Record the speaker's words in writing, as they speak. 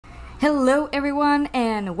Hello everyone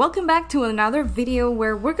and welcome back to another video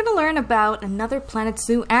where we're gonna learn about another Planet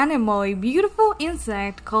Zoo animal, a beautiful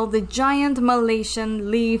insect called the Giant Malaysian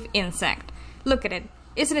Leaf Insect. Look at it,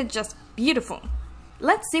 isn't it just beautiful?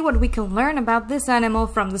 Let's see what we can learn about this animal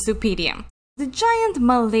from the Zoopedia. The Giant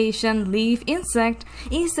Malaysian Leaf Insect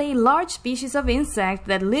is a large species of insect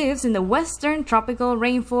that lives in the western tropical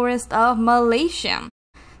rainforest of Malaysia.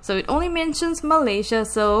 So it only mentions Malaysia,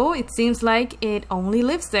 so it seems like it only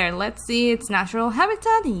lives there. Let's see its natural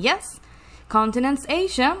habitat. Yes, continent's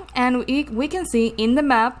Asia, and we can see in the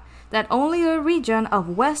map that only the region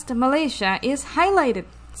of West Malaysia is highlighted.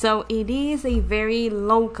 So it is a very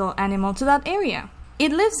local animal to that area.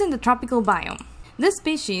 It lives in the tropical biome. This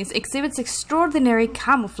species exhibits extraordinary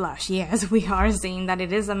camouflage. Yes, we are seeing that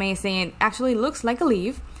it is amazing. It actually looks like a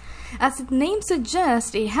leaf. As its name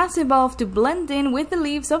suggests, it has evolved to blend in with the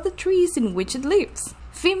leaves of the trees in which it lives.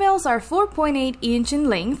 Females are 4.8 inch in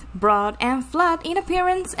length, broad and flat in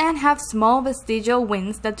appearance, and have small vestigial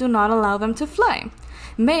wings that do not allow them to fly.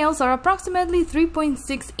 Males are approximately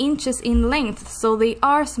 3.6 inches in length, so they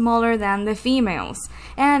are smaller than the females,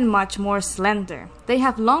 and much more slender. They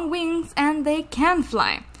have long wings and they can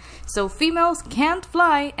fly. So females can't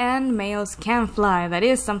fly and males can fly. That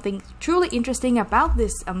is something truly interesting about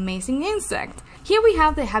this amazing insect. Here we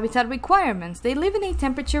have the habitat requirements. They live in a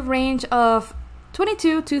temperature range of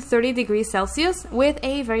 22 to 30 degrees Celsius with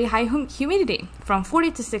a very high humidity, from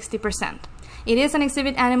 40 to 60%. It is an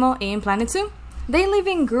exhibit animal in Planet Zoo. They live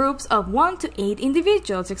in groups of 1 to 8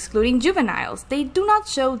 individuals, excluding juveniles. They do not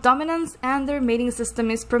show dominance and their mating system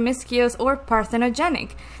is promiscuous or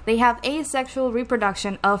parthenogenic. They have asexual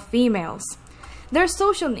reproduction of females. Their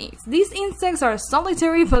social needs. These insects are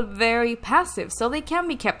solitary but very passive, so they can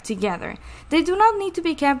be kept together. They do not need to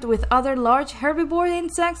be kept with other large herbivore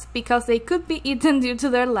insects because they could be eaten due to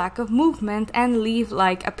their lack of movement and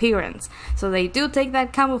leaf-like appearance. So they do take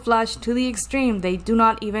that camouflage to the extreme. They do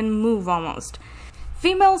not even move almost.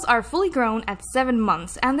 Females are fully grown at 7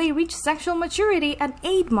 months and they reach sexual maturity at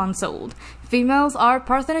 8 months old. Females are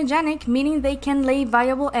parthenogenic, meaning they can lay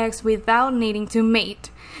viable eggs without needing to mate.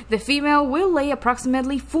 The female will lay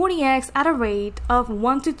approximately 40 eggs at a rate of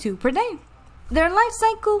 1 to 2 per day. Their life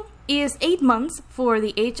cycle is 8 months for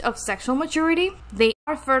the age of sexual maturity. They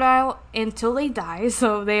are fertile until they die,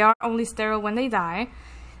 so they are only sterile when they die.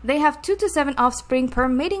 They have 2 to 7 offspring per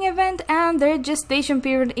mating event and their gestation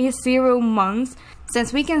period is 0 months,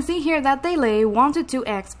 since we can see here that they lay 1 to 2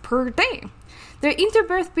 eggs per day. Their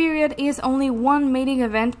interbirth period is only 1 mating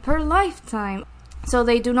event per lifetime, so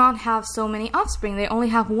they do not have so many offspring. They only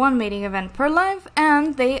have 1 mating event per life,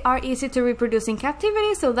 and they are easy to reproduce in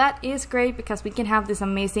captivity, so that is great because we can have this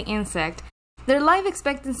amazing insect. Their life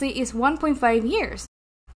expectancy is 1.5 years.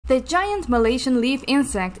 The Giant Malaysian Leaf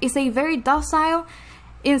Insect is a very docile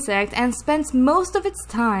insect and spends most of its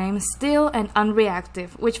time still and unreactive,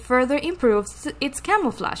 which further improves its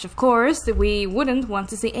camouflage. Of course, we wouldn't want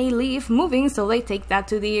to see a leaf moving, so they take that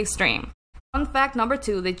to the extreme. Fun fact number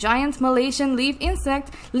 2, the Giant Malaysian Leaf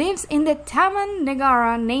Insect lives in the Taman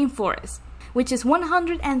Negara rainforest, which is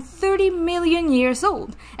 130 million years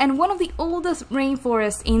old and one of the oldest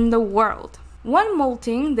rainforests in the world. When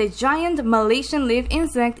molting, the Giant Malaysian Leaf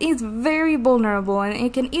Insect is very vulnerable and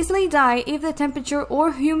it can easily die if the temperature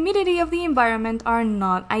or humidity of the environment are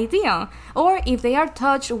not ideal, or if they are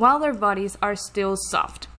touched while their bodies are still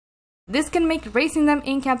soft. This can make raising them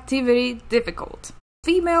in captivity difficult.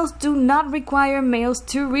 Females do not require males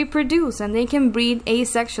to reproduce and they can breed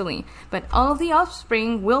asexually, but all of the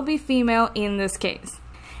offspring will be female in this case.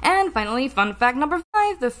 And finally, fun fact number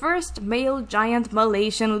 5, the first male Giant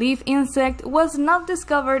Malaysian Leaf Insect was not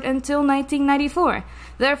discovered until 1994.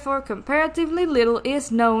 Therefore, comparatively little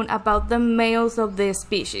is known about the males of this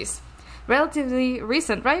species. Relatively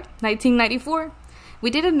recent, right? 1994. We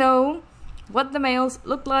didn't know what the males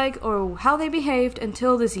looked like or how they behaved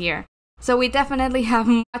until this year. So we definitely have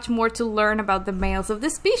much more to learn about the males of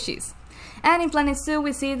this species. And in Planet Zoo,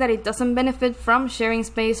 we see that it doesn't benefit from sharing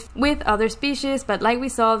space with other species, but like we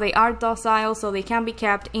saw, they are docile, so they can be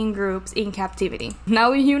kept in groups in captivity.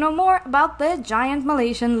 Now you know more about the Giant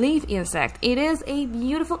Malaysian Leaf Insect. It is a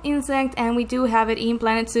beautiful insect, and we do have it in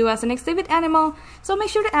Planet Zoo as an exhibit animal, so make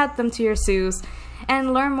sure to add them to your zoos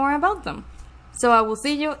and learn more about them. So I will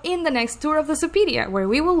see you in the next tour of the Zoopedia, where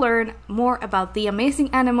we will learn more about the amazing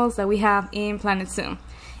animals that we have in Planet Zoo.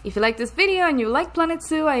 If you like this video and you like Planet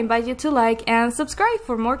Zoo, I invite you to like and subscribe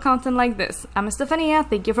for more content like this. I'm Estefania,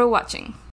 thank you for watching.